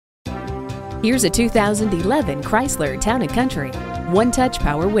Here's a 2011 Chrysler Town & Country. One-touch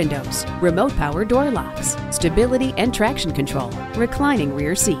power windows, remote power door locks, stability and traction control, reclining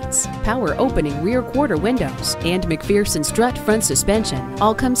rear seats, power opening rear quarter windows, and McPherson strut front suspension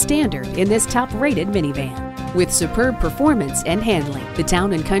all come standard in this top-rated minivan. With superb performance and handling, the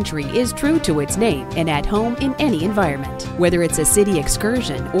Town & Country is true to its name and at home in any environment, whether it's a city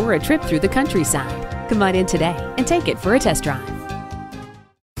excursion or a trip through the countryside. Come on in today and take it for a test drive.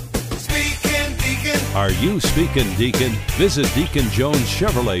 Are you speaking Deacon? Visit Deacon Jones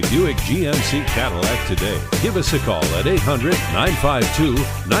Chevrolet Buick GMC Cadillac today. Give us a call at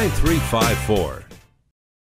 800-952-9354.